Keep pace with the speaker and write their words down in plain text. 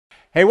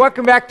Hey,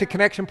 welcome back to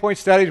Connection Point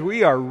Studies.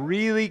 We are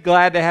really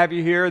glad to have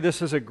you here.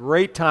 This is a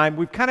great time.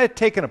 We've kind of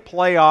taken a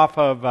play off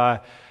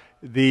of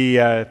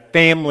the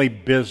family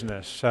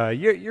business.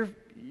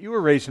 You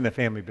were raised in the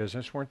family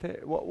business, weren't they?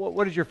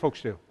 What did your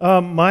folks do?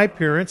 My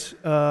parents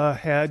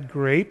had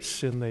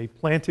grapes, and they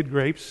planted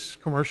grapes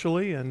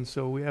commercially, and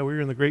so we were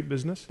in the grape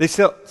business. They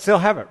still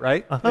have it,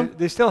 right? Uh-huh.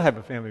 They still have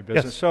a family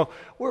business. Yes. So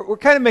we're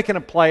kind of making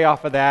a play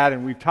off of that,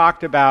 and we've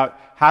talked about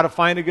how to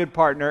find a good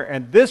partner.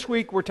 And this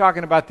week we're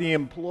talking about the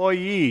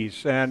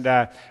employees.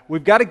 And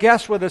we've got a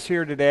guest with us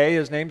here today.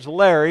 His name's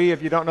Larry.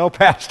 If you don't know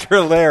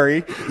Pastor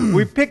Larry,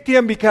 we picked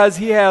him because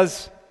he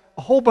has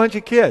a whole bunch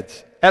of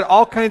kids at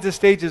all kinds of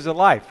stages of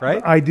life,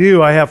 right? I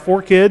do. I have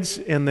 4 kids,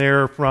 and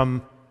they're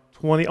from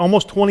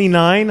almost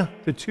 29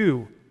 to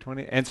 2.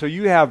 20. And so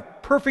you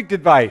have perfect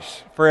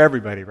advice for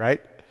everybody,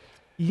 right?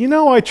 You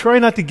know, I try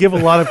not to give a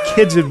lot of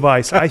kids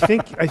advice. I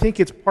think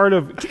it's part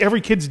of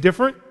every kid's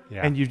different,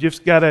 and you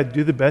just got to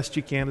do the best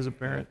you can as a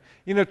parent.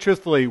 You know,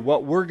 truthfully,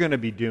 what we're going to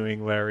be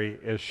doing, Larry,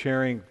 is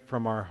sharing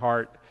from our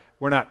heart.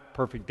 We're not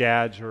perfect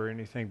dads or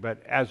anything,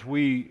 but as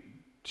we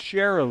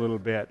share a little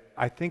bit,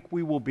 I think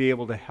we will be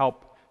able to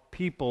help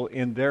people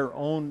in their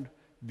own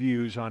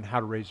views on how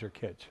to raise their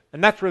kids.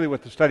 And that's really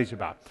what the study's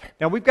about.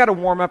 Now, we've got a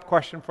warm-up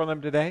question for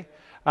them today.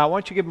 Why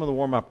don't you give them the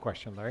warm-up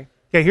question, Larry?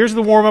 Okay, here's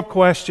the warm-up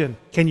question.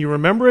 Can you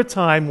remember a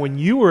time when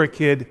you were a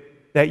kid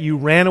that you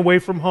ran away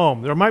from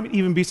home? There might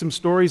even be some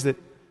stories that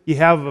you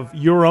have of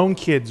your own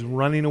kids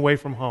running away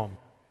from home.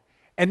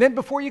 And then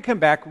before you come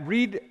back,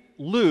 read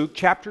Luke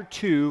chapter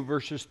 2,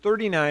 verses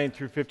 39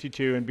 through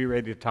 52, and be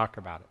ready to talk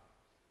about it.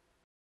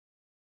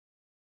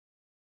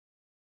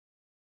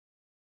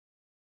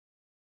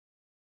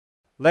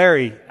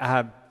 Larry,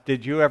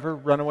 did you ever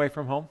run away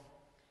from home?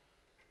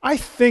 I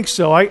think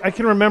so. I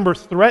can remember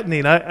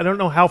threatening. I don't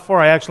know how far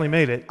I actually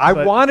made it. I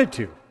wanted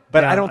to,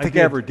 but yeah, I don't think I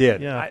ever did.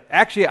 Yeah.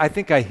 I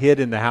think I hid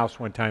in the house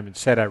one time and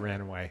said I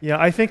ran away. Yeah,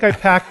 I think I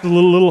packed the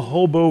little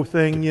hobo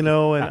thing, and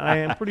I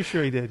am pretty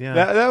sure he did, yeah.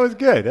 That was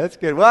good. That's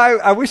good. Well,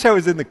 I wish I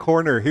was in the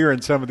corner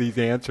hearing some of these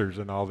answers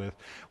and all this.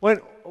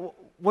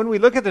 When we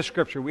look at the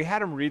Scripture, we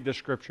had them read the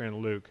Scripture in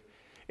Luke.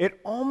 It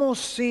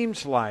almost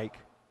seems like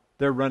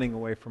they're running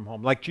away from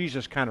home, like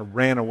Jesus kind of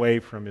ran away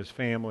from his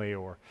family,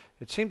 or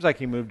it seems like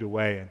he moved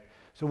away. And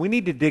so we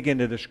need to dig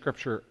into the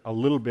Scripture a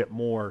little bit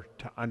more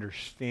to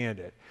understand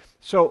it.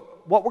 So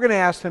what we're going to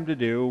ask them to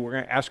do, we're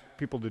going to ask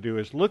people to do,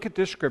 is look at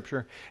this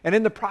Scripture, and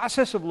in the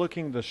process of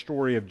looking at the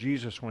story of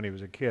Jesus when he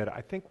was a kid,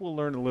 I think we'll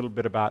learn a little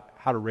bit about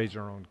how to raise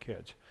our own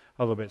kids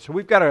a little bit. So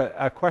we've got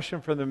a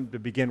question for them to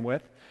begin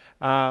with.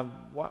 Why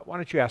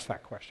don't you ask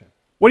that question?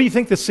 What do you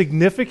think the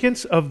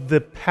significance of the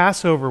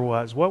Passover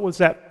was? What was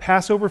that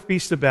Passover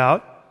feast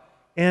about?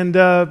 And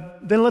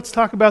then let's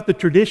talk about the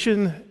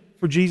tradition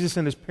for Jesus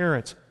and his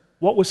parents.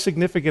 What was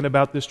significant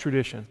about this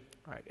tradition?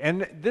 Right.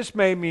 And this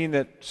may mean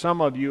that some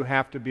of you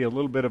have to be a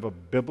little bit of a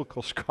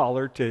biblical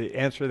scholar to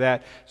answer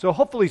that. So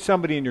hopefully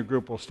somebody in your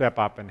group will step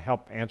up and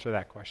help answer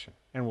that question,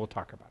 and we'll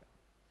talk about it.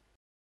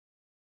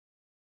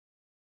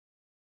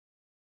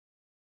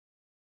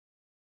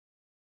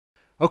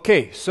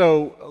 Okay,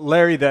 so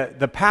Larry,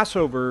 the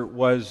Passover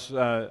was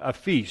a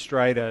feast,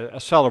 right? A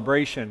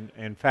celebration.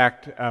 In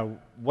fact,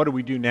 what do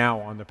we do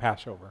now on the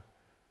Passover?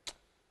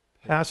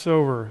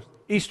 Passover.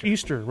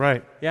 Easter,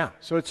 right. Yeah,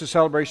 so it's a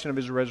celebration of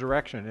his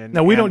resurrection.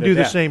 Now, we don't do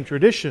the same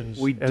traditions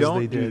We as they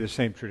don't did. do the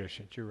same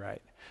traditions, you're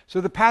right.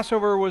 So the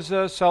Passover was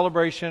a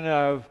celebration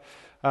of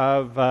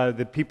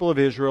the people of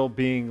Israel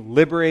being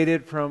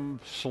liberated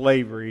from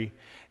slavery,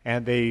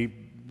 and they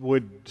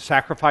would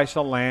sacrifice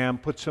a lamb,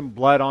 put some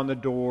blood on the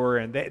door,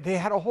 and they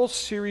had a whole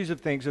series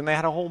of things, and they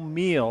had a whole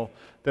meal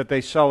that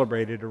they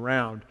celebrated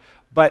around.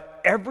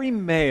 But every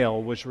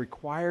male was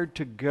required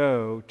to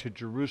go to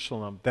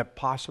Jerusalem that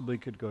possibly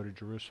could go to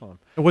Jerusalem.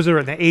 Was there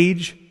an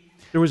age?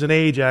 There was an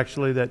age,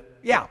 actually, that...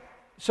 Yeah.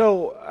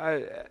 So,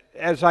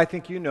 as I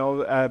think you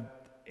know,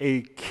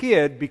 a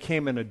kid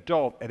became an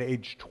adult at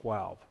age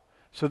 12.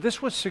 So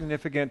this was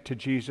significant to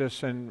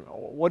Jesus, and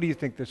what do you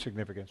think the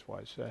significance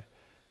was?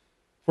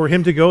 For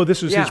him to go,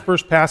 this was his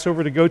first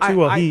Passover to go to.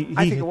 Well, I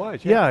think it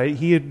was. Yeah,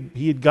 he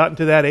had gotten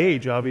to that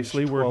age,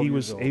 obviously, where he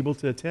was able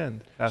to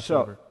attend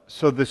Passover.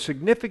 So the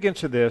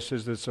significance of this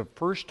is it's the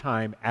first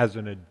time as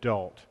an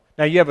adult.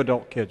 Now you have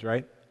adult kids,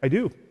 right? I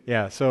do.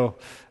 Yeah. So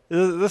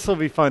this will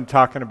be fun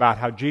talking about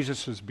how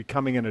Jesus is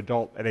becoming an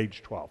adult at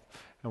age 12,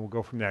 and we'll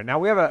go from there. Now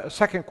we have a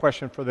second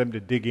question for them to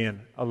dig in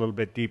a little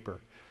bit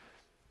deeper.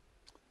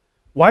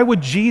 Why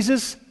would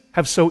Jesus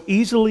have so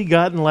easily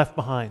gotten left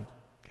behind?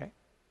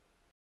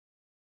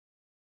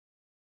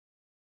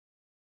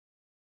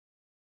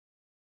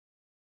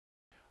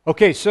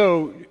 Okay,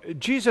 so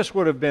Jesus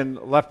would have been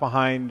left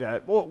behind.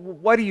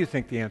 Why do you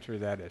think the answer to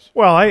that is?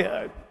 Well,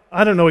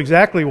 I don't know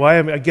exactly why.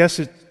 I guess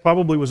it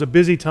probably was a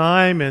busy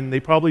time, and they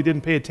probably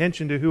didn't pay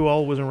attention to who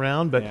all was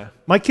around. But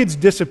my kids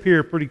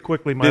disappear pretty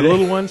quickly. My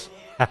little ones,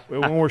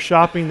 when we're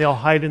shopping, they'll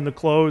hide in the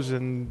clothes,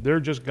 and they're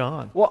just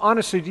gone. Well,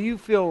 honestly, do you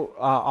feel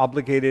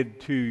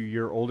obligated to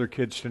your older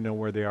kids to know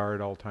where they are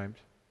at all times?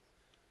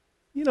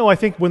 I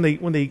think when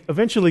they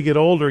eventually get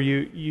older,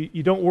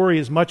 you don't worry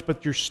as much,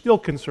 but you're still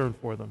concerned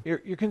for them. You're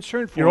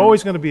concerned for them. You're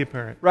always going to be a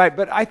parent. Right,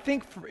 but I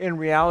think in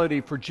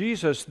reality for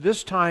Jesus,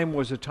 this time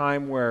was a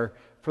time where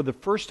for the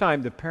first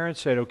time the parents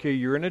said, okay,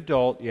 you're an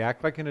adult, you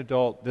act like an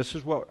adult, this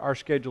is what our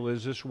schedule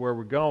is, this is where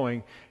we're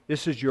going,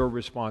 this is your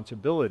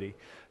responsibility.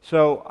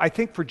 So I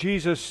think for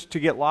Jesus to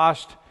get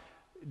lost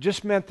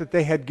just meant that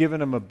they had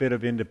given him a bit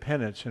of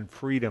independence and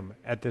freedom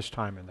at this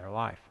time in their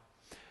life.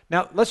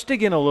 Now, let's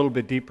dig in a little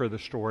bit deeper of the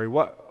story.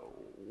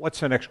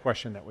 What's the next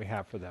question that we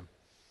have for them?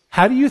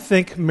 How do you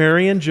think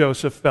Mary and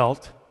Joseph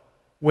felt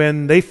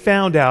when they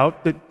found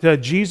out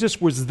that Jesus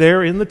was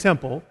there in the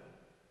temple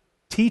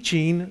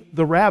teaching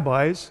the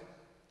rabbis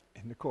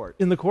in the court?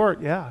 In the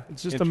court, yeah.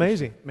 It's just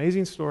amazing.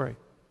 Amazing story.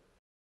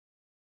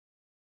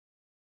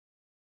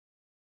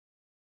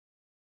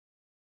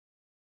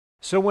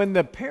 So when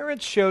the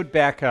parents showed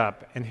back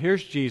up, and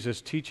here's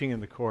Jesus teaching in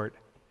the court,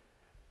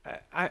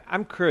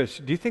 I'm curious,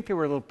 do you think they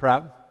were a little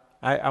proud?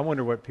 I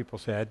wonder what people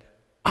said.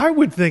 I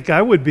would think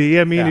I would be.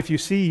 I mean, if you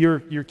see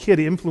your kid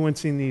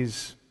influencing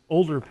these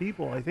older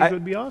people, I think it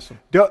would be awesome.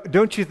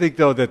 Don't you think,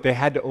 though, that they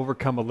had to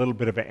overcome a little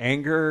bit of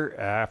anger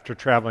after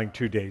traveling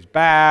 2 days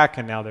back,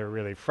 and now they're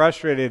really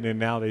frustrated, and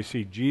now they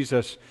see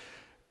Jesus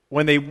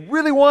when they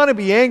really want to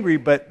be angry,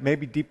 but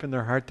maybe deep in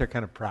their heart they're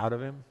kind of proud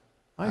of him?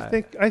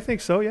 I think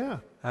so, yeah.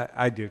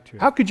 I do, too.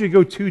 How could you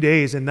go 2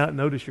 days and not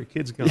notice your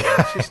kids gone?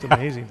 It's just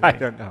amazing to me. I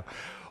don't know.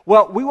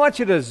 Well, we want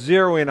you to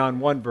zero in on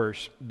one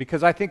verse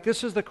because I think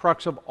this is the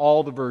crux of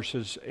all the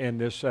verses in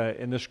this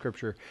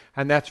scripture,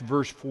 and that's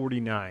verse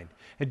 49.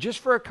 And just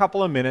for a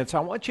couple of minutes, I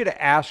want you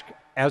to ask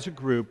as a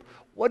group,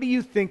 what do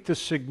you think the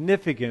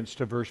significance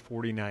to verse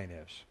 49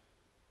 is?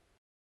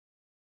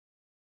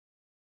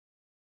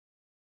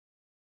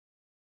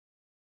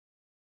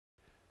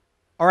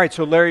 All right,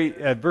 so Larry,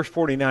 verse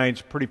 49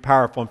 is pretty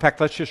powerful. In fact,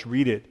 let's just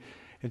read it.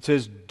 It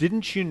says,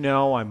 "Didn't you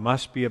know I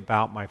must be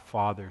about my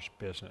Father's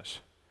business?"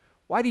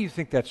 Why do you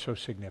think that's so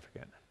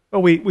significant?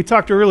 Well, we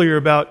talked earlier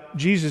about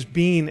Jesus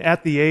being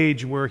at the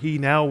age where he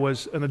now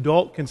was an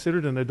adult,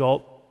 considered an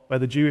adult by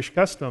the Jewish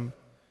custom.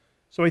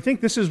 So I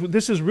think this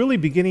is really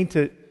beginning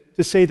to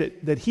say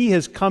that he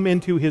has come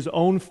into his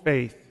own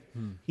faith.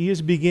 He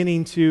is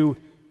beginning to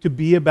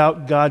be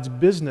about God's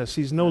business.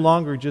 He's no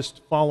longer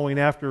just following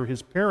after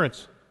his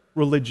parents'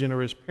 religion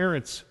or his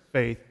parents'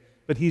 faith,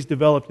 but he's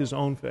developed his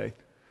own faith.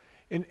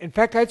 In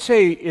fact, I'd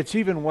say it's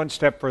even one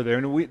step further,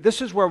 and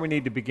this is where we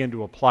need to begin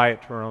to apply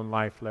it to our own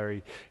life,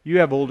 Larry. You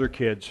have older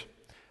kids.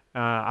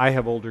 I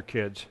have older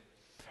kids.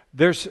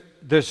 There's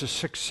a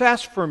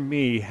success for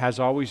me has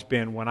always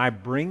been when I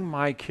bring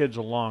my kids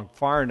along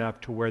far enough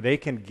to where they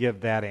can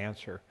give that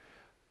answer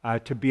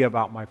to be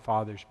about my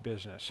Father's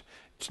business.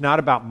 It's not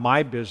about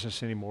my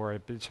business anymore.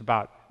 It's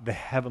about the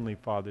Heavenly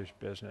Father's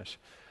business.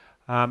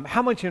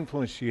 How much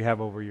influence do you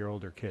have over your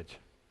older kids?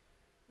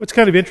 What's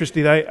kind of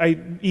interesting, I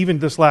even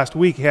this last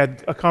week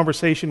had a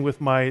conversation with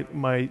my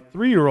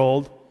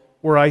 3-year-old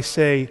where I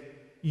say,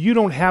 you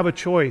don't have a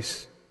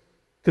choice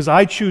because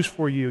I choose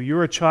for you.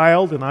 You're a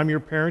child and I'm your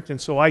parent, and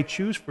so I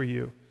choose for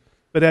you.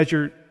 But as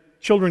your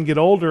children get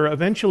older,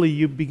 eventually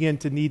you begin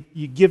to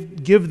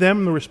give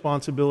them the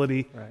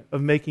responsibility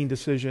of making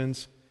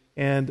decisions.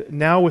 And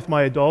now with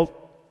my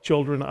adult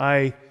children,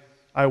 I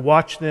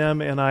watch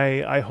them and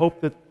I hope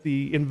that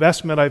the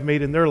investment I've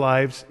made in their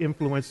lives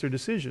influence their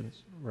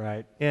decisions.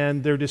 Right.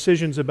 And their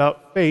decisions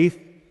about faith,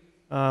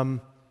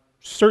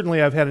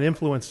 certainly I've had an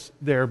influence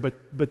there,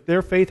 but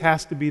their faith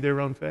has to be their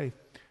own faith.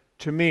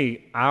 To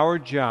me, our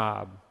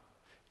job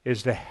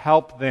is to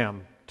help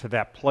them to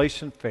that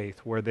place in faith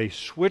where they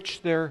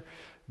switch their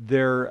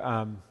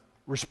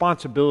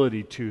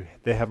responsibility to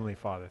the Heavenly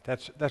Father.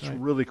 That's right.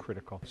 Really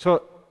critical.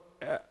 So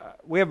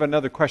we have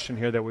another question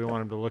here that we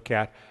want them to look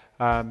at.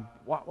 Why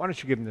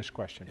don't you give them this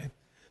question? Okay.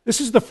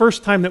 This is the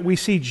first time that we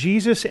see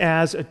Jesus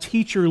as a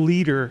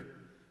teacher-leader.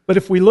 But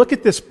if we look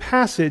at this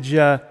passage,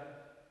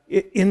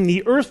 in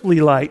the earthly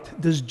light,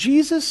 does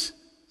Jesus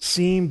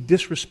seem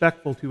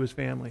disrespectful to his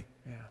family?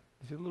 Yeah,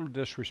 he's a little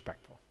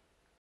disrespectful.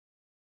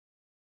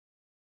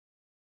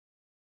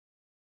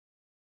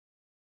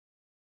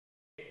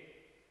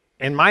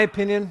 In my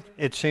opinion,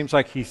 it seems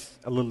like he's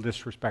a little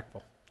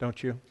disrespectful.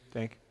 Don't you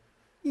think?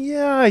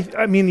 Yeah,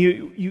 I mean,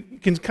 you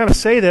can kind of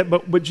say that,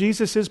 but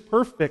Jesus is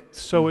perfect,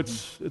 so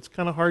it's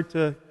kind of hard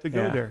to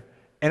go there.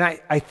 And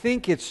I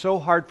think it's so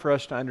hard for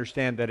us to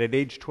understand that at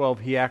age 12,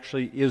 he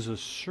actually is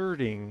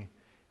asserting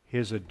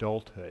his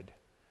adulthood.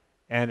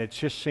 And it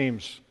just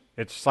seems,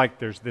 it's like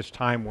there's this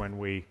time when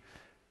we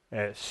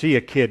see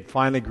a kid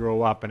finally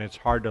grow up and it's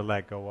hard to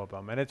let go of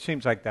them. And it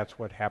seems like that's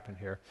what happened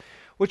here.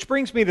 Which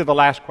brings me to the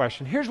last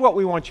question. Here's what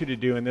we want you to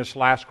do in this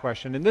last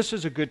question, and this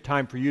is a good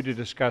time for you to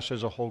discuss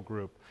as a whole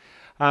group.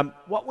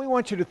 What we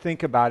want you to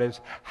think about is,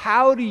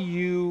 how do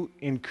you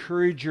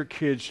encourage your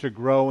kids to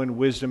grow in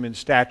wisdom and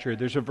stature?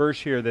 There's a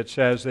verse here that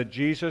says that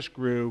Jesus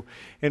grew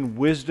in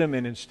wisdom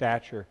and in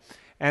stature.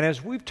 And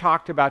as we've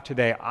talked about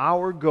today,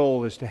 our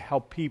goal is to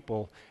help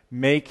people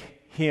make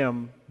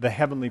him, the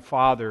Heavenly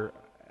Father,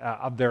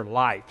 of their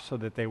life so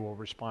that they will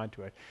respond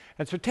to it.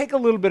 And so take a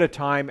little bit of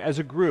time as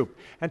a group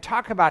and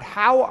talk about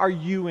how are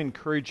you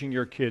encouraging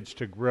your kids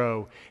to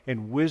grow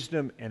in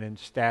wisdom and in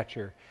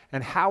stature,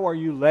 and how are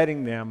you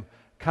letting them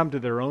come to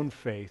their own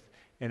faith,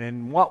 and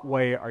in what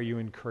way are you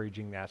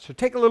encouraging that? So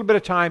take a little bit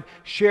of time,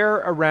 share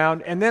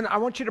around, and then I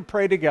want you to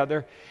pray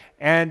together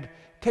and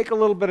take a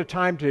little bit of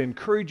time to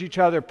encourage each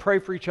other, pray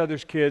for each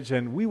other's kids,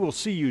 and we will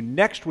see you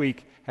next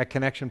week at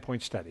Connection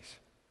Point Studies.